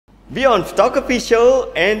Beyond Photography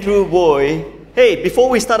Show, Andrew Boey. Hey, before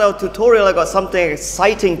we start our tutorial, I got something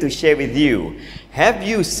exciting to share with you. Have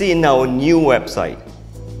you seen our new website?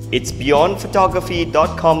 It's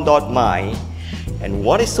beyondphotography.com.my. And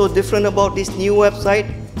what is so different about this new website?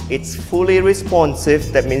 It's fully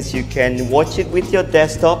responsive. That means you can watch it with your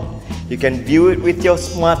desktop. You can view it with your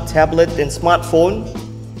smart tablet and smartphone.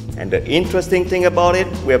 And the interesting thing about it,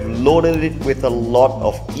 we have loaded it with a lot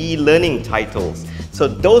of e-learning titles. So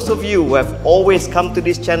those of you who have always come to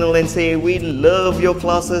this channel and say, we love your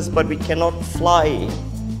classes, but we cannot fly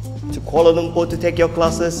to Kuala Lumpur to take your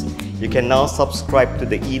classes, you can now subscribe to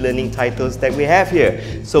the e-learning titles that we have here.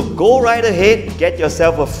 So go right ahead, get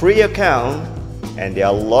yourself a free account, and there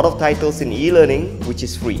are a lot of titles in e-learning which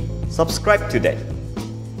is free. Subscribe to that.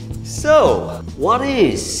 So, what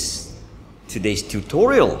is today's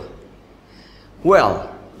tutorial? Well,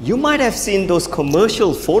 you might have seen those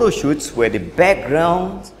commercial photo shoots where the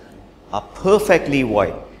backgrounds are perfectly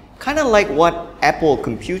white. Kind of like what Apple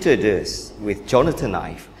Computer does with Jonathan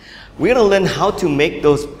Ive. We're going to learn how to make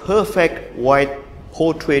those perfect white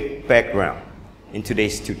portrait background in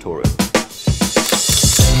today's tutorial.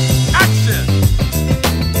 Action!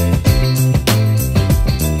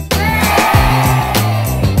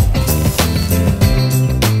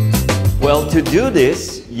 Well, to do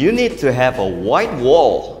this, you need to have a white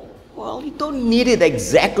wall. Well, you don't need it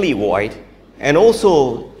exactly white, and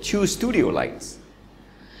also choose studio lights.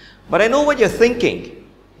 But I know what you're thinking.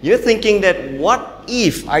 You're thinking that what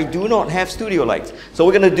if I do not have studio lights? So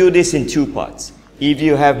we're going to do this in two parts. If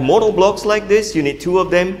you have monoblocks like this, you need two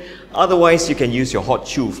of them. Otherwise, you can use your hot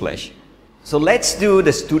shoe flash. So let's do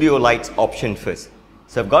the studio lights option first.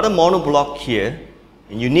 So I've got a monoblock here,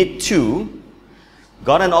 and you need two.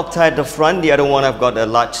 Got an octa at the front, the other one I've got a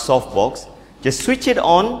large softbox. Just switch it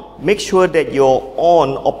on, make sure that you're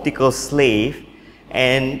on optical slave,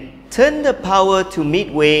 and turn the power to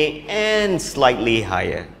midway and slightly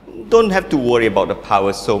higher. Don't have to worry about the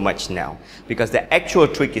power so much now, because the actual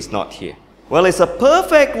trick is not here. Well, it's a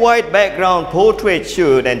perfect white background portrait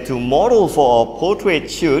shoot, and to model for our portrait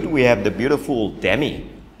shoot, we have the beautiful Demi.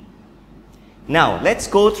 Now, let's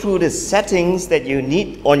go through the settings that you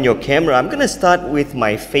need on your camera. I'm going to start with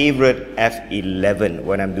my favorite f11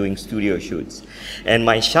 when I'm doing studio shoots. And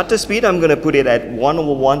my shutter speed, I'm going to put it at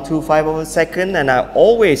 1/125 of a second, and I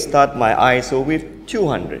always start my ISO with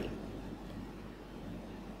 200.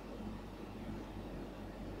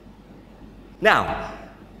 Now,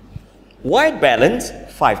 white balance,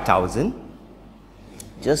 5000.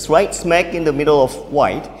 Just right smack in the middle of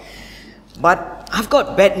white. But I've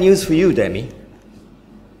got bad news for you, Demi.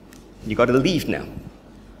 You got to leave now.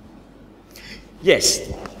 Yes,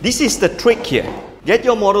 this is the trick here. Get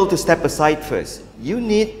your model to step aside first. You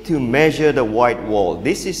need to measure the white wall.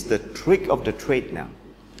 This is the trick of the trade now.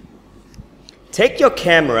 Take your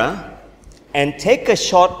camera and take a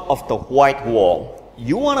shot of the white wall.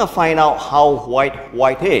 You want to find out how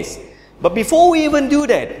white is. But before we even do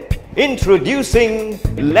that, introducing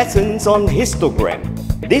lessons on histogram.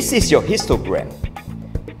 This is your histogram.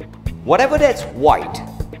 Whatever that's white,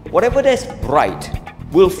 whatever that's bright,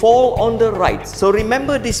 will fall on the right. So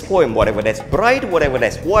remember this poem, whatever that's bright, whatever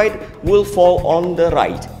that's white, will fall on the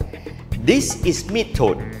right. This is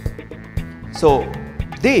mid-tone. So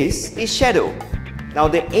this is shadow. Now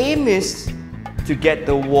the aim is to get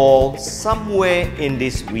the wall somewhere in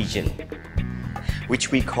this region,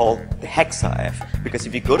 which we call the hexa F. Because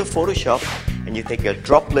if you go to Photoshop and you take a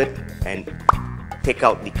droplet and take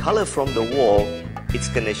out the color from the wall, it's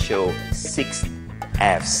going to show 6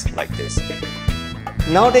 Fs like this.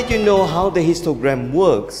 Now that you know how the histogram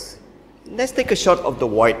works, let's take a shot of the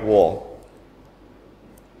white wall.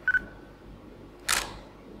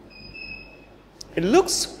 It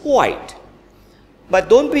looks white, but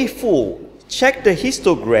don't be fooled. Check the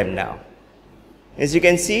histogram now. As you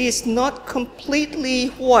can see, it's not completely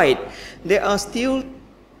white. There are still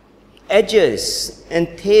edges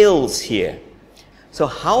and tails here. So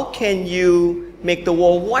how can you make the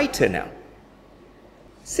wall whiter now?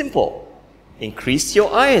 Simple. Increase your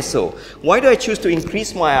ISO. Why do I choose to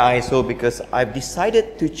increase my ISO? Because I've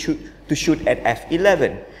decided to shoot at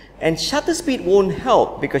f11. And shutter speed won't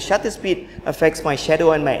help because shutter speed affects my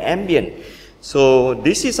shadow and my ambient. So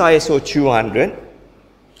this is ISO 200.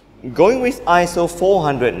 Going with ISO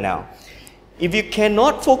 400 now. If you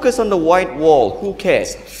cannot focus on the white wall, who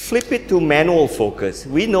cares? Flip it to manual focus.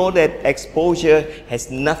 We know that exposure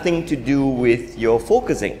has nothing to do with your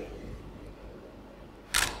focusing.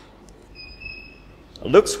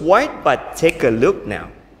 Looks white, but take a look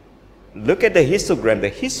now. Look at the histogram.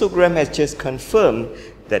 The histogram has just confirmed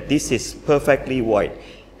that this is perfectly white.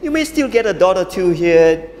 You may still get a dot or two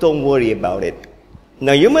here, don't worry about it.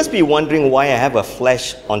 Now you must be wondering why I have a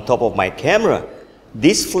flash on top of my camera.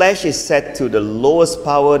 This flash is set to the lowest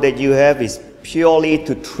power that you have, is purely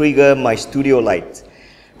to trigger my studio light.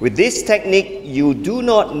 With this technique, you do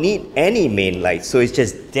not need any main light, so it's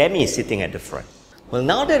just Demi sitting at the front. Well,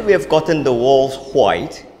 now that we have gotten the walls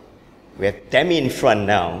white, we have Demi in front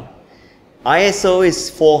now. ISO is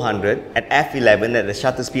 400 at f11 at a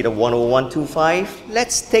shutter speed of 101.25.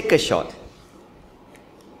 Let's take a shot.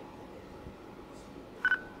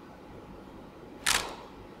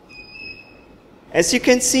 As you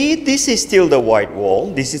can see, this is still the white wall.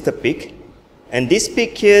 This is the peak. And this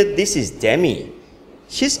peak here, this is Demi.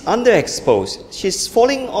 She's underexposed. She's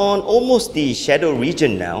falling on almost the shadow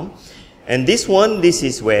region now. And this one, this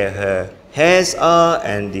is where her hairs are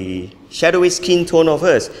and the shadowy skin tone of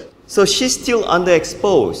hers. So she's still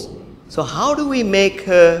underexposed. So how do we make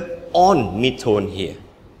her on mid-tone here?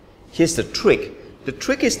 Here's the trick. The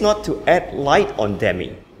trick is not to add light on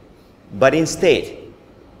Demi, but instead,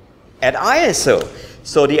 add ISO.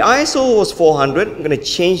 So the ISO was 400. I'm going to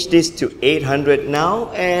change this to 800 now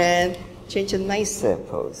and change a nicer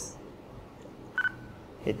pose.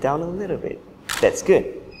 Hit down a little bit. That's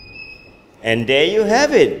good. And there you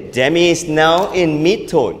have it. Demi is now in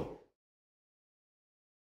mid-tone.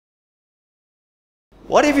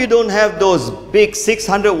 What if you don't have those big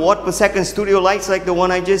 600 watt per second studio lights like the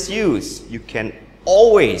one I just used? You can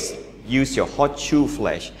always use your hot shoe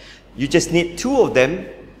flash. You just need 2 of them.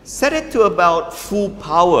 Set it to about full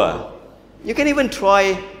power. You can even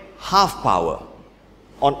try half power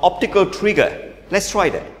on optical trigger. Let's try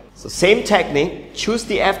that. So same technique, choose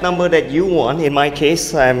the F number that you want. In my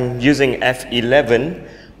case, I'm using F11.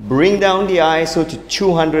 Bring down the ISO to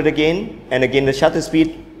 200 again, and again the shutter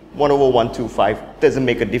speed 1/125. Doesn't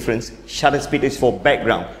make a difference. Shutter speed is for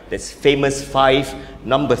background. That's famous 5,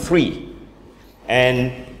 number 3.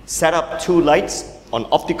 And set up 2 lights on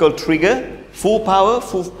optical trigger, full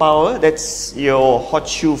power, that's your hot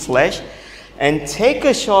shoe flash. And take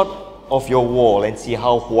a shot of your wall and see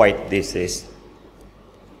how white this is.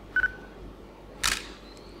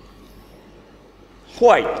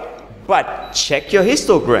 White, but check your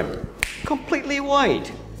histogram. Completely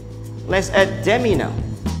white. Let's add Demi now.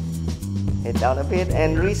 Head down a bit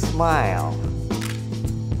and re-smile.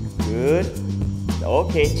 Good.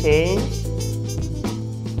 Okay, change.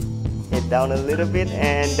 Head down a little bit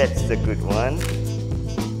and that's the good one.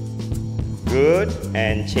 Good,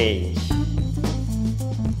 and change.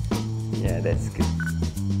 Yeah, that's good.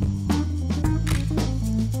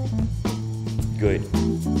 Good.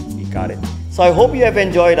 We got it. So I hope you have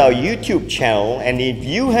enjoyed our YouTube channel, and if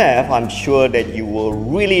you have, I'm sure that you will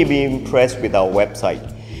really be impressed with our website.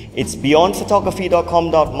 It's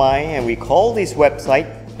beyondphotography.com.my, and we call this website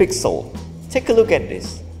Pixel. Take a look at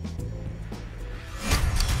this.